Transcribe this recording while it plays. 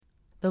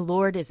The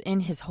Lord is in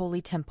his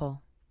holy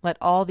temple. Let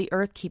all the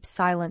earth keep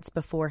silence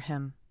before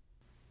him.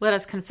 Let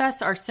us confess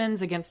our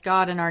sins against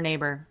God and our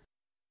neighbor.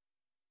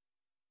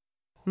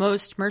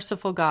 Most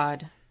merciful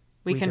God,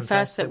 we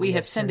confess that we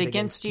have sinned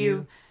against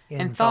you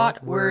in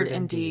thought, word,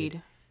 and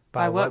deed,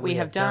 by what we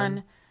have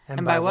done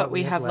and by what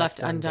we have left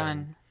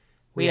undone.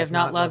 We have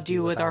not loved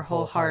you with our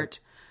whole heart.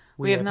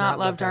 We have not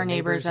loved our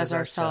neighbors as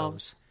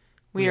ourselves.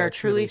 We are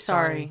truly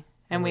sorry,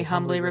 and we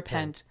humbly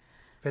repent.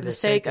 For the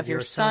sake of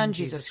your Son,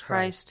 Jesus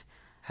Christ,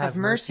 have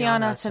mercy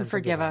on us and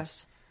forgive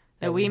us,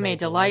 that we may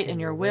delight in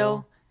your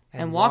will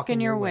and walk in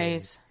your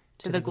ways,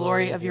 to the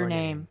glory of your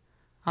name.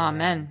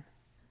 Amen.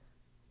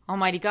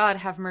 Almighty God,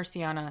 have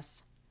mercy on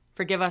us.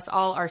 Forgive us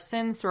all our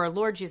sins through our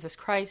Lord Jesus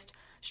Christ.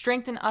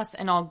 Strengthen us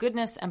in all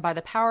goodness, and by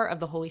the power of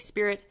the Holy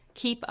Spirit,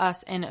 keep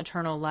us in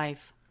eternal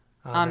life.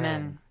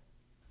 Amen.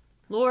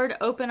 Lord,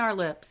 open our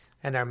lips,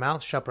 and our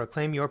mouth shall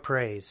proclaim your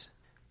praise.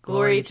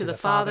 Glory to the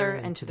Father,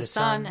 and to the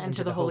Son, and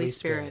to the Holy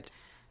Spirit,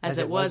 as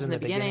it was in the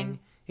beginning,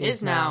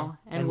 is now,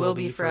 and will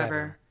be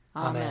forever.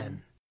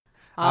 Amen.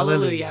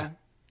 Alleluia.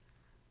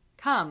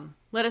 Come,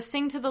 let us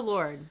sing to the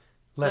Lord.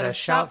 Let us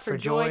shout for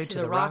joy to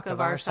the rock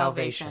of our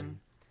salvation.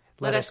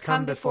 Let us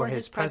come before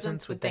his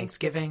presence with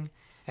thanksgiving,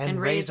 and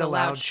raise a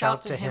loud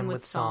shout to him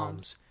with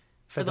psalms.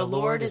 For the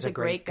Lord is a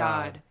great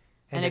God,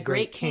 and a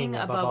great King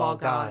above all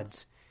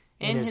gods.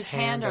 In his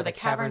hand are the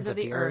caverns of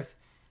the earth,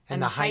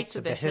 and the heights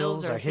of the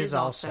hills are his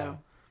also.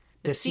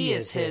 The sea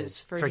is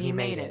his, for he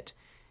made it,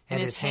 and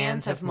his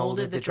hands have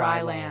molded the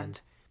dry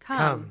land.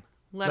 Come,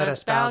 let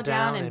us bow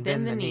down and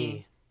bend the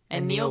knee,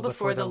 and kneel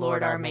before the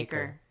Lord our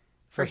Maker.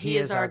 For he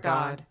is our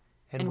God,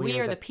 and we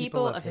are the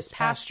people of his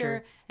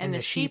pasture and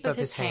the sheep of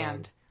his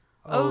hand.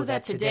 Oh,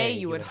 that today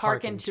you would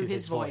hearken to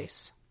his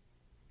voice.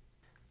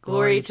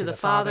 Glory to the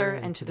Father,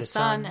 and to the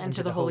Son, and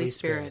to the Holy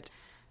Spirit,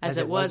 as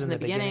it was in the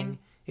beginning,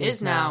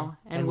 is now,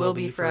 and will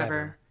be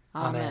forever.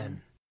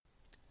 Amen.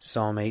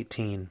 Psalm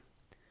 18.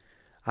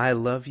 I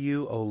love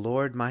you, O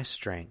Lord, my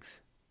strength.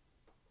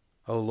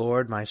 O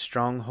Lord, my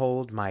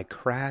stronghold, my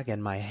crag,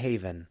 and my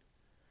haven,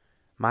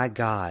 my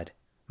God,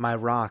 my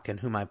rock in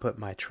whom I put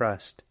my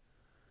trust,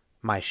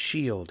 my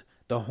shield,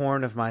 the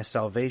horn of my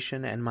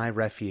salvation, and my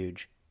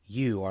refuge,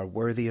 you are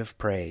worthy of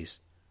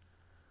praise.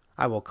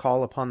 I will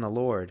call upon the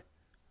Lord,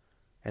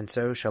 and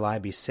so shall I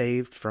be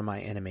saved from my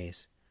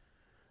enemies.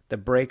 The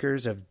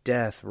breakers of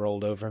death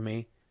rolled over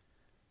me,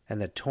 and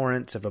the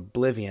torrents of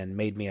oblivion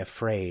made me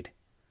afraid.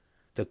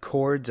 The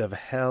cords of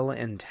hell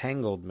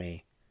entangled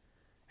me,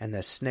 and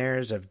the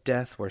snares of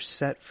death were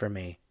set for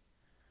me.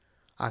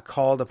 I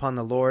called upon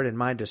the Lord in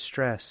my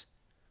distress,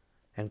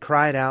 and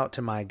cried out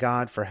to my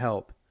God for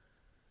help.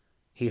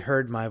 He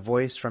heard my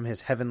voice from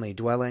his heavenly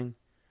dwelling.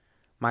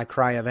 My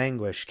cry of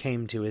anguish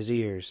came to his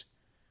ears.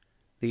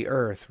 The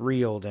earth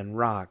reeled and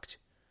rocked.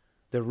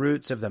 The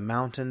roots of the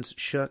mountains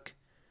shook.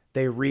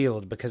 They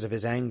reeled because of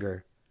his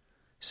anger.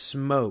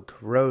 Smoke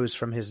rose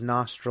from his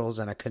nostrils,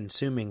 and a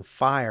consuming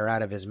fire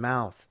out of his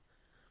mouth.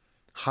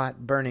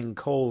 Hot burning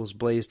coals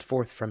blazed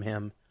forth from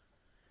him.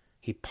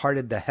 He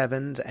parted the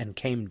heavens and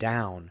came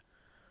down,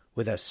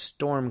 with a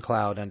storm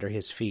cloud under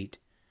his feet.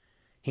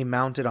 He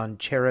mounted on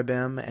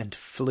cherubim and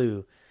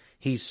flew.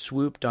 He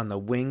swooped on the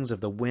wings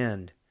of the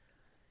wind.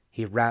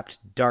 He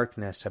wrapped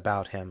darkness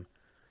about him.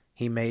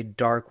 He made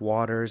dark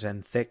waters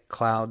and thick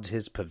clouds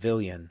his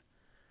pavilion.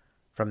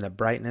 From the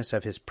brightness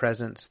of his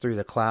presence through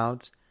the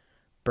clouds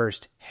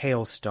burst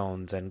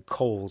hailstones and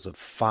coals of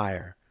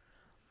fire.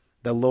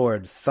 The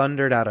Lord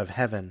thundered out of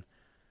heaven.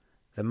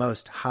 The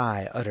Most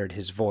High uttered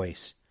his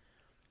voice.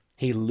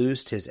 He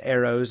loosed his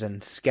arrows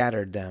and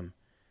scattered them.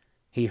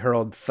 He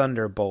hurled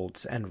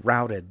thunderbolts and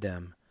routed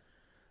them.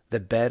 The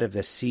bed of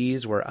the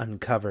seas were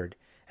uncovered,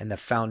 and the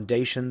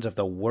foundations of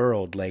the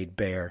world laid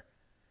bare.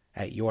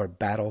 At your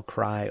battle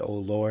cry, O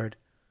Lord,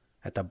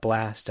 at the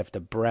blast of the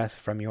breath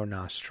from your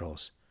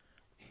nostrils.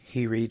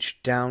 He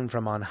reached down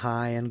from on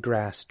high and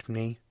grasped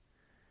me.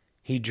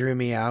 He drew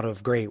me out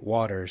of great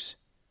waters.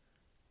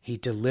 He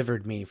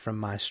delivered me from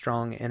my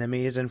strong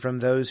enemies and from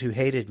those who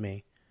hated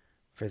me,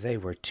 for they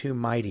were too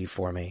mighty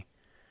for me.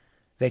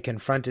 They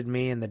confronted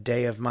me in the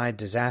day of my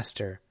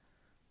disaster,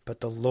 but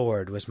the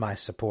Lord was my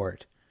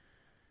support.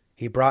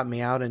 He brought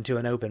me out into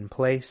an open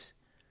place.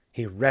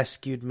 He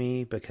rescued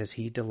me because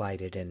he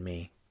delighted in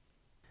me.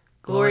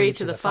 Glory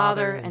to the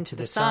Father, and to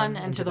the Son,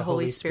 and to the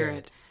Holy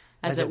Spirit,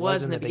 as it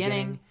was in the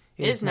beginning,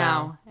 is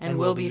now, and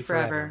will be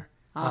forever.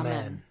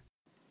 Amen.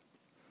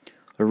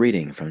 A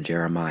reading from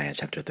Jeremiah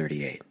chapter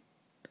 38.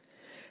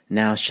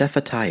 Now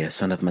Shephatiah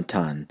son of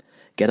Mattan,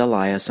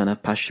 Gedaliah son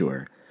of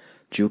Pashur,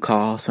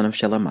 Jukal son of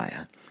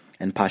Shelemiah,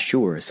 and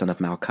Pashur son of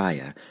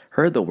Malchiah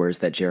heard the words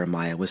that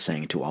Jeremiah was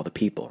saying to all the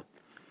people.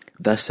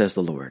 Thus says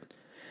the Lord,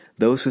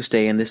 those who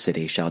stay in this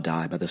city shall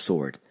die by the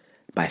sword,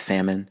 by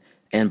famine,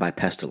 and by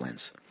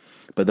pestilence.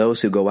 But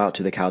those who go out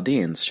to the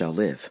Chaldeans shall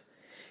live.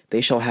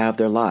 They shall have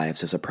their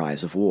lives as a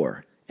prize of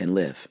war, and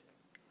live.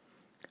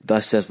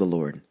 Thus says the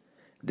Lord,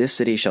 this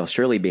city shall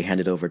surely be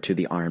handed over to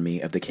the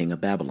army of the king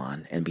of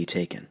Babylon, and be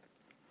taken.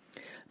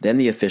 Then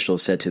the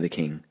officials said to the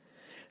king,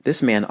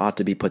 this man ought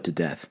to be put to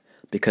death,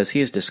 because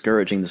he is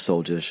discouraging the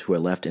soldiers who are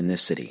left in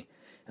this city,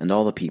 and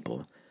all the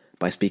people,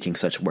 by speaking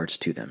such words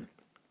to them.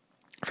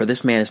 For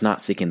this man is not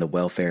seeking the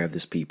welfare of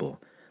this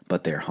people,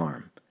 but their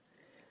harm.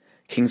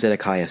 King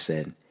Zedekiah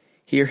said,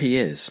 Here he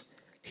is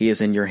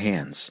in your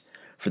hands,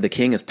 for the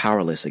king is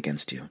powerless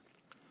against you.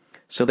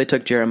 So they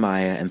took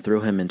Jeremiah and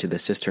threw him into the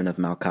cistern of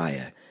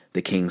Malchiah,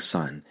 the king's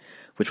son,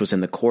 which was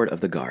in the court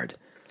of the guard,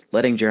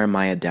 letting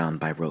Jeremiah down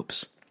by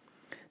ropes.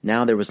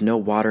 Now there was no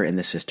water in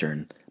the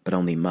cistern, but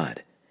only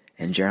mud,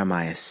 and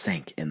Jeremiah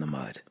sank in the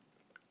mud.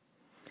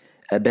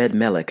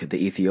 Ebed-Melech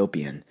the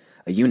Ethiopian,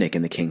 a eunuch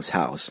in the king's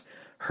house,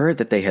 heard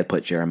that they had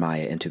put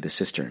Jeremiah into the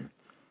cistern.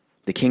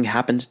 The king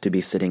happened to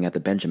be sitting at the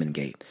Benjamin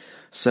gate,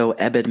 so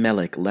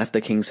Ebed-Melech left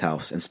the king's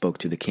house and spoke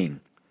to the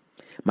king.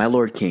 My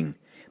lord king,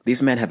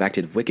 these men have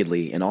acted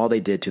wickedly in all they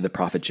did to the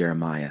prophet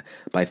Jeremiah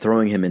by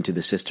throwing him into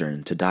the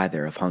cistern to die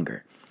there of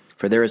hunger,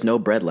 for there is no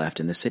bread left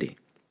in the city.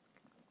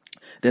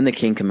 Then the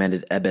king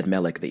commanded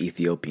Ebed-Melech the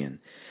Ethiopian,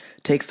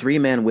 Take 3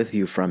 men with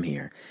you from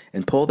here,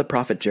 and pull the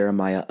prophet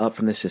Jeremiah up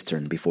from the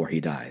cistern before he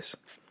dies.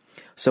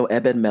 So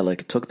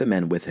Ebed-Melech took the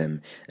men with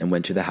him and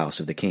went to the house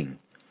of the king,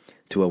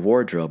 to a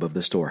wardrobe of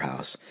the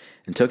storehouse,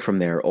 and took from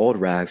there old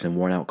rags and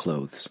worn-out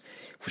clothes,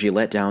 which he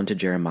let down to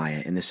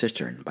Jeremiah in the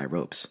cistern by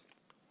ropes.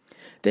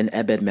 Then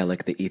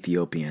Ebed-Melech the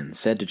Ethiopian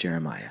said to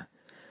Jeremiah,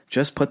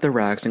 Just put the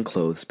rags and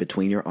clothes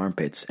between your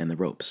armpits and the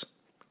ropes.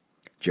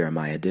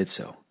 Jeremiah did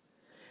so.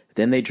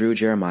 Then they drew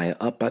Jeremiah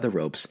up by the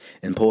ropes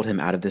and pulled him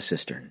out of the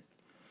cistern.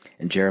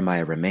 And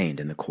Jeremiah remained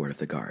in the court of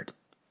the guard.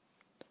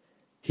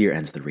 Here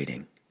ends the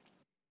reading.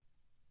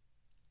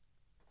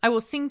 I will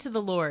sing to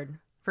the Lord,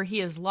 for he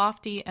is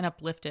lofty and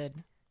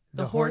uplifted.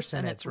 The horse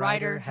and its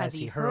rider has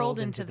he hurled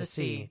into the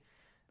sea.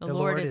 The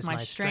Lord is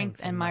my strength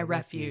and my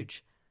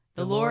refuge.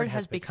 The Lord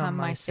has become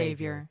my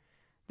Savior.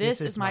 This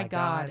is my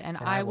God, and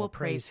I will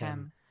praise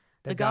him.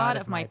 The God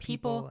of my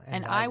people,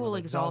 and I will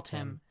exalt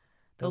him.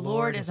 The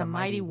Lord is a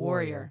mighty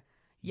warrior.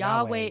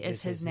 Yahweh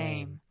is his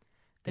name.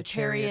 The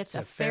chariots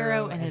of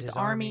Pharaoh and his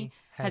army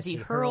has he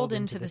hurled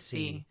into the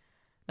sea.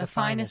 The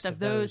finest of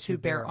those who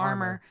bear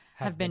armor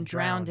have been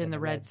drowned in the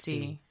Red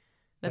Sea.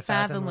 The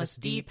fathomless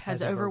deep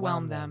has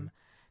overwhelmed them.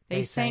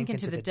 They sank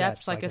into the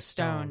depths like a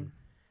stone.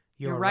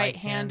 Your right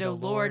hand, O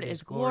Lord,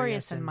 is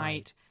glorious in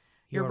might.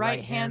 Your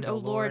right hand, O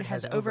Lord,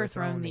 has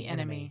overthrown the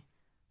enemy.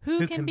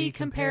 Who can be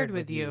compared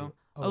with you,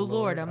 O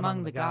Lord,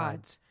 among the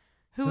gods?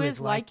 Who is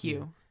like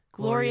you,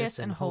 glorious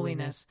in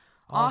holiness,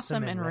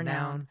 awesome in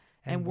renown,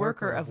 and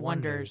worker of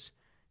wonders?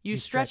 You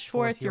stretched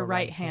forth your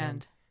right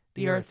hand.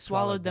 The earth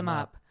swallowed them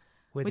up.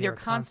 With your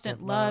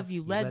constant love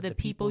you led the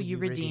people you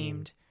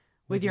redeemed.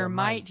 With your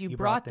might you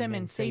brought them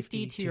in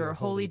safety to your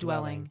holy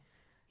dwelling.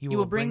 You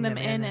will bring them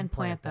in and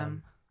plant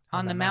them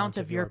on the mount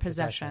of your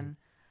possession,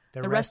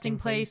 the resting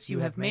place you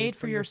have made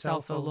for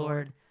yourself, O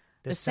Lord,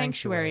 the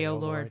sanctuary, O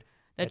Lord,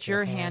 that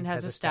your hand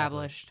has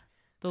established.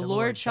 The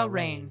Lord shall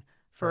reign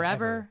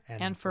forever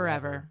and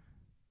forever.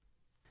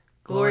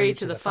 Glory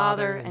to the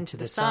Father, and to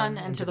the Son,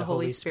 and to the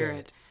Holy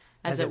Spirit,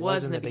 as it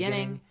was in the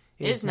beginning,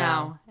 is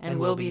now, and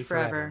will be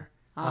forever.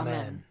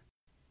 Amen.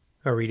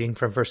 A reading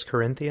from 1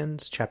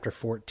 Corinthians chapter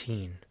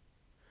 14.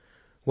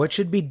 What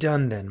should be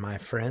done then, my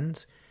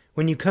friends?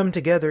 When you come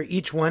together,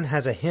 each one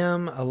has a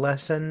hymn, a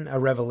lesson, a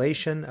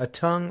revelation, a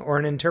tongue, or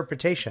an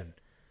interpretation.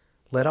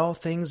 Let all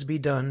things be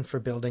done for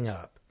building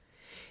up.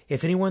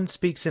 If anyone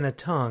speaks in a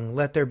tongue,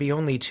 let there be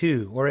only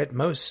 2, or at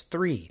most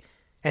 3,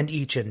 and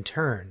each in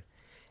turn,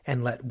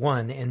 and let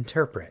one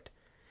interpret.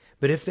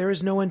 But if there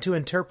is no one to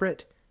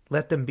interpret,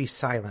 let them be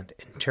silent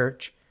in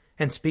church,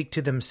 and speak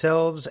to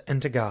themselves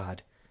and to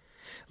God.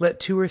 Let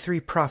 2 or 3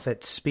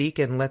 prophets speak,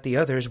 and let the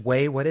others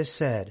weigh what is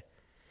said.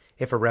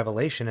 If a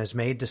revelation is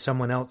made to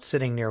someone else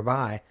sitting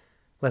nearby,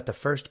 let the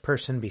first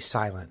person be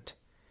silent.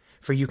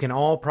 For you can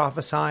all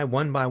prophesy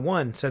one by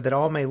one, so that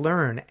all may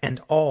learn and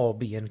all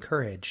be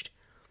encouraged.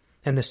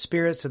 And the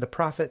spirits of the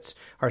prophets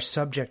are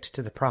subject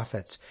to the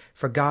prophets,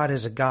 for God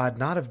is a God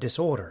not of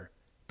disorder,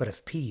 but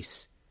of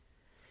peace.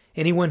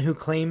 Anyone who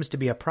claims to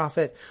be a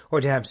prophet or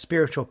to have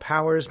spiritual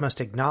powers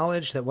must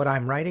acknowledge that what I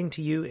am writing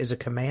to you is a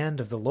command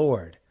of the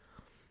Lord.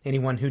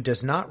 Anyone who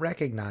does not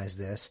recognize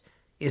this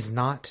is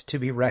not to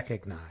be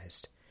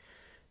recognized.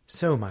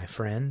 So, my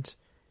friends,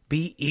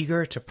 be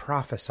eager to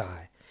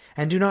prophesy,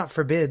 and do not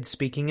forbid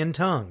speaking in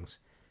tongues,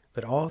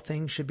 but all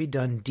things should be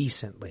done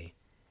decently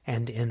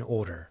and in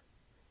order.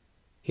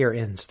 Here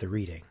ends the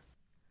reading.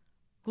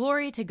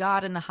 Glory to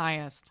God in the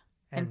highest,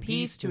 and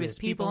peace to his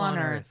people on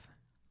earth.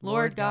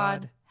 Lord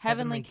God,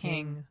 Heavenly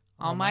King,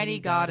 Almighty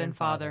God and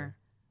Father,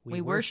 we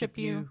worship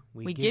you,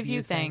 we give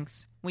you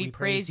thanks, we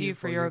praise you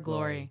for your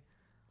glory.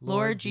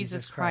 Lord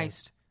Jesus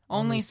Christ,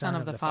 only Son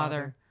of the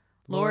Father,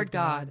 Lord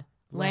God,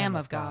 Lamb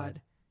of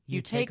God,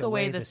 you take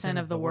away the sin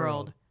of the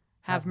world.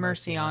 Have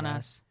mercy on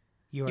us.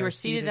 You are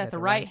seated at the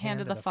right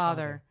hand of the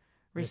Father.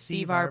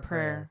 Receive our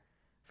prayer.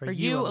 For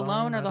you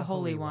alone are the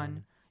Holy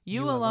One.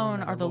 You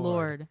alone are the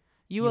Lord.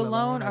 You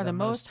alone are the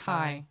Most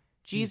High,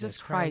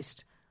 Jesus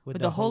Christ, with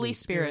the Holy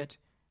Spirit,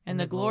 and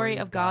the glory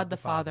of God the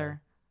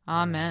Father.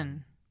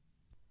 Amen.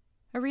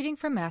 A reading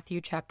from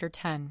Matthew chapter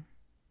 10.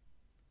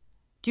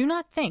 Do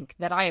not think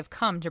that I have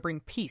come to bring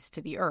peace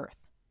to the earth.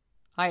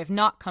 I have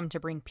not come to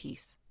bring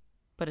peace,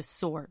 but a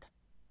sword.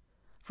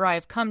 For I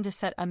have come to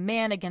set a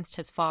man against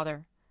his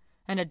father,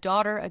 and a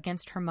daughter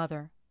against her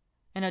mother,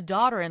 and a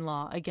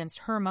daughter-in-law against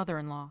her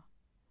mother-in-law.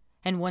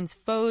 And one's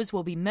foes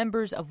will be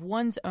members of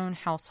one's own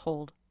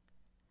household.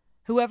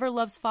 Whoever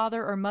loves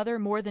father or mother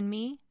more than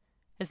me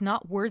is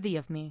not worthy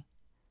of me,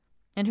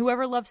 and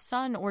whoever loves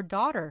son or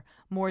daughter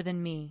more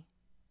than me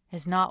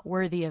is not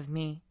worthy of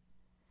me,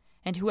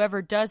 and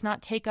whoever does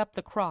not take up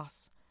the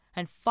cross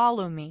and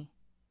follow me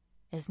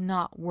is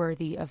not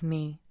worthy of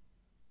me.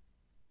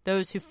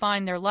 Those who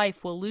find their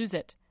life will lose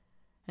it,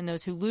 and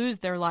those who lose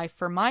their life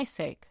for my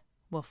sake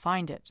will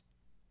find it.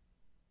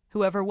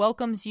 Whoever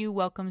welcomes you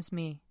welcomes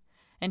me,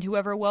 and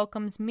whoever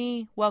welcomes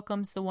me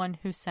welcomes the one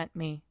who sent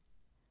me.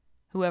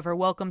 Whoever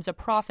welcomes a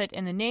prophet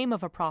in the name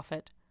of a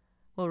prophet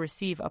will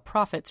receive a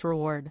prophet's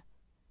reward.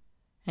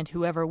 And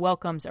whoever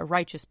welcomes a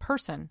righteous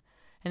person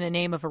in the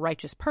name of a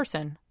righteous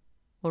person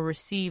will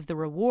receive the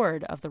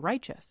reward of the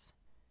righteous.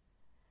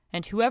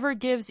 And whoever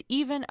gives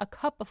even a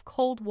cup of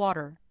cold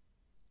water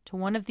to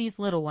one of these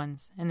little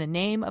ones in the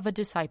name of a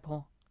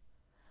disciple,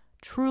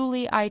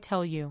 truly I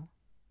tell you,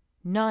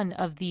 none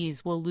of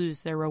these will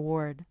lose their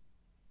reward.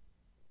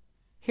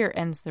 Here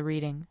ends the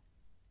reading.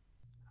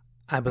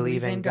 I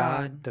believe in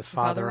God, the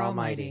Father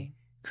Almighty,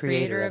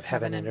 creator of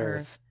heaven and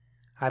earth.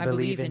 I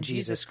believe in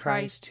Jesus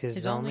Christ,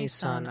 his only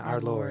Son, our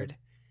Lord.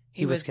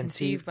 He was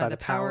conceived by the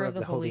power of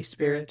the Holy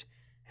Spirit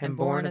and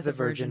born of the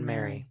Virgin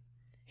Mary.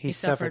 He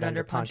suffered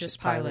under Pontius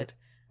Pilate,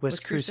 was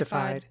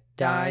crucified,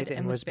 died,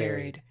 and was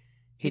buried.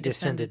 He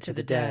descended to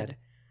the dead.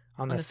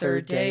 On the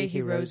third day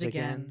he rose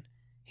again.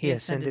 He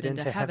ascended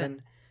into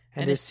heaven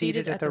and is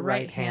seated at the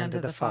right hand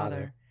of the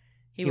Father.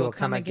 He will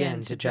come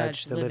again to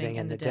judge the living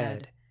and the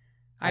dead.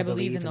 I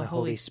believe in the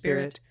Holy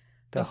Spirit,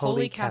 the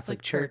Holy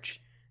Catholic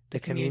Church, the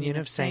communion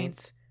of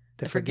saints,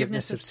 the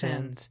forgiveness of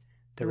sins,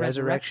 the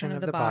resurrection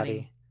of the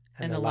body,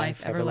 and the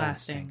life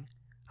everlasting.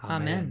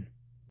 Amen.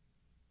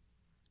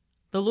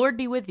 The Lord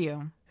be with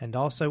you. And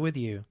also with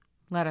you.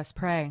 Let us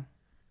pray.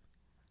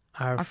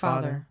 Our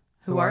Father,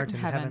 who art in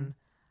heaven,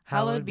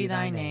 hallowed be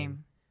thy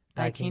name.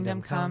 Thy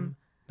kingdom come,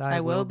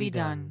 thy will be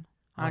done,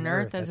 on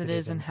earth as it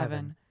is in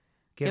heaven.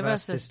 Give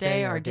us this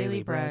day our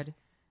daily bread,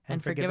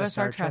 and forgive us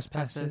our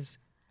trespasses,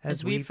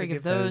 as we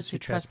forgive those who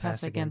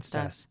trespass against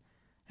us.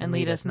 And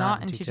lead us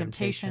not into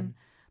temptation,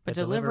 but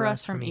deliver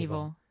us from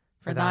evil.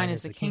 For thine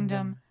is the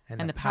kingdom,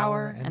 and the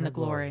power, and the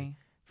glory,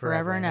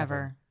 forever and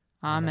ever.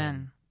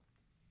 Amen.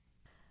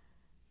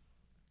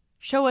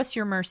 Show us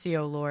your mercy,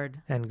 O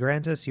Lord. And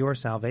grant us your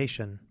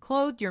salvation.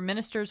 Clothe your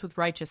ministers with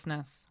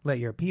righteousness. Let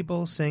your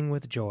people sing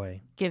with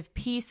joy. Give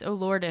peace, O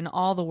Lord, in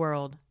all the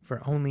world.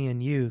 For only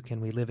in you can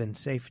we live in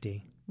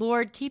safety.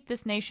 Lord, keep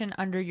this nation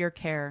under your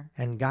care.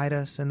 And guide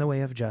us in the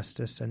way of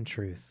justice and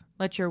truth.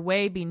 Let your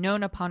way be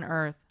known upon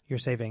earth. Your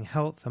saving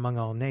health among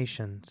all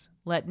nations.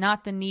 Let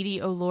not the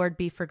needy, O Lord,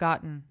 be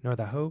forgotten. Nor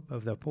the hope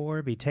of the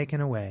poor be taken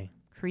away.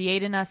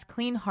 Create in us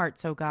clean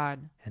hearts, O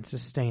God. And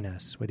sustain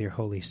us with your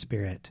Holy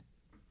Spirit.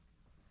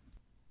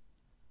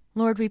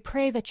 Lord, we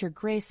pray that your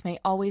grace may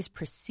always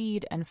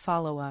precede and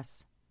follow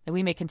us, that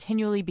we may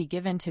continually be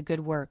given to good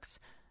works.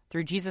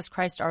 Through Jesus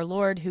Christ our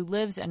Lord, who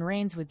lives and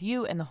reigns with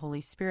you and the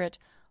Holy Spirit,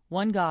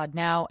 one God,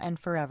 now and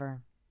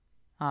forever.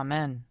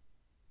 Amen.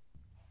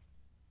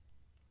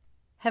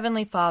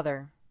 Heavenly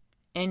Father,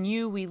 in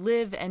you we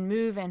live and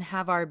move and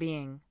have our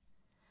being.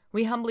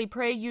 We humbly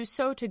pray you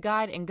so to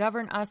guide and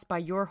govern us by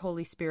your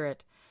Holy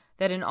Spirit,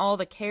 that in all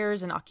the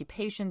cares and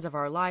occupations of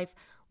our life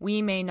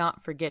we may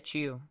not forget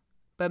you,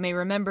 but may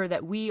remember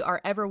that we are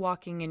ever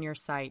walking in your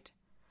sight.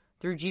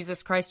 Through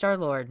Jesus Christ our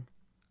Lord.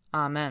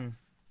 Amen.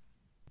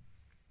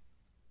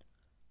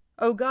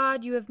 O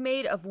God, you have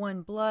made of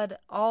one blood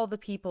all the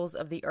peoples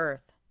of the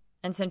earth,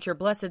 and sent your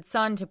blessed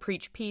Son to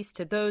preach peace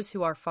to those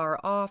who are far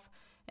off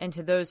and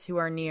to those who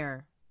are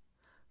near.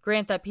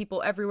 Grant that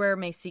people everywhere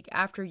may seek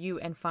after you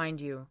and find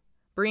you.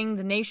 Bring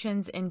the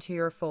nations into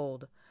your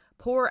fold.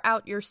 Pour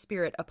out your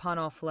Spirit upon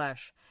all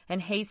flesh,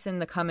 and hasten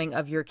the coming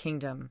of your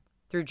kingdom.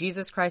 Through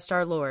Jesus Christ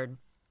our Lord.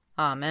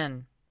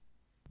 Amen.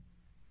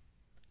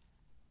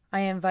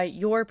 I invite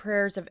your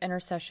prayers of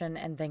intercession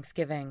and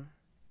thanksgiving.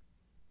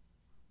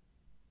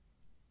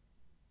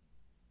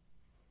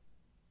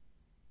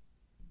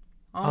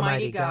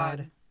 Almighty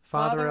God,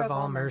 Father of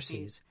all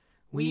mercies,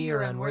 we,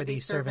 your unworthy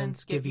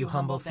servants, give you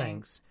humble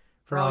thanks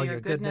for all your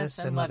goodness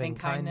and loving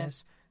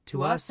kindness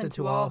to us and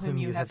to all whom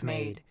you have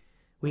made.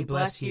 We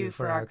bless you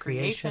for our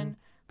creation,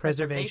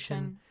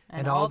 preservation,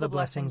 and all the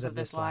blessings of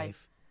this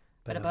life,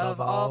 but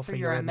above all for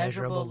your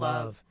immeasurable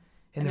love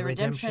in the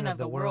redemption of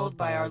the world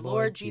by our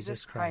Lord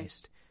Jesus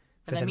Christ,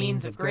 for the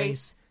means of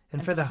grace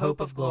and for the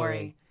hope of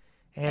glory.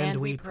 And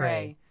we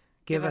pray,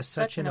 give us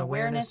such an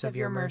awareness of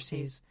your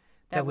mercies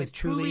that with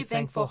truly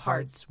thankful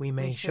hearts we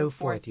may show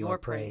forth your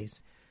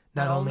praise,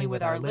 not only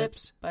with our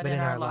lips, but in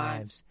our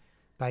lives,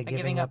 by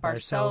giving up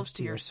ourselves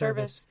to your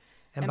service,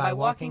 and by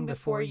walking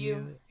before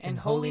you in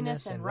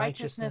holiness and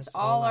righteousness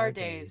all our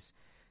days,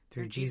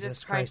 through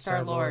Jesus Christ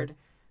our Lord,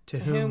 to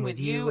whom with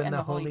you and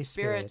the Holy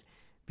Spirit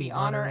be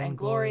honor and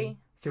glory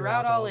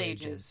throughout all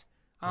ages.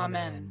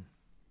 Amen.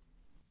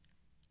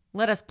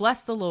 Let us bless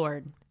the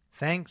Lord.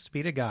 Thanks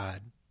be to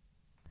God.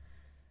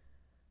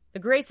 The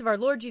grace of our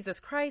Lord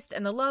Jesus Christ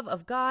and the love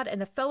of God and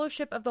the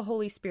fellowship of the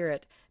Holy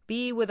Spirit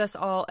be with us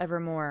all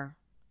evermore.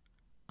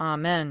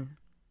 Amen.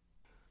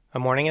 A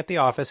Morning at the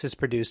Office is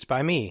produced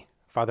by me,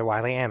 Father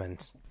Wiley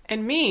Ammons.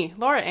 And me,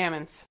 Laura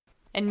Ammons.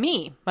 And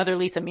me, Mother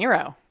Lisa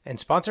Meirow. And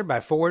sponsored by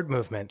Forward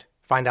Movement.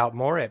 Find out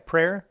more at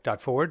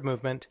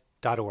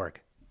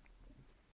prayer.forwardmovement.org.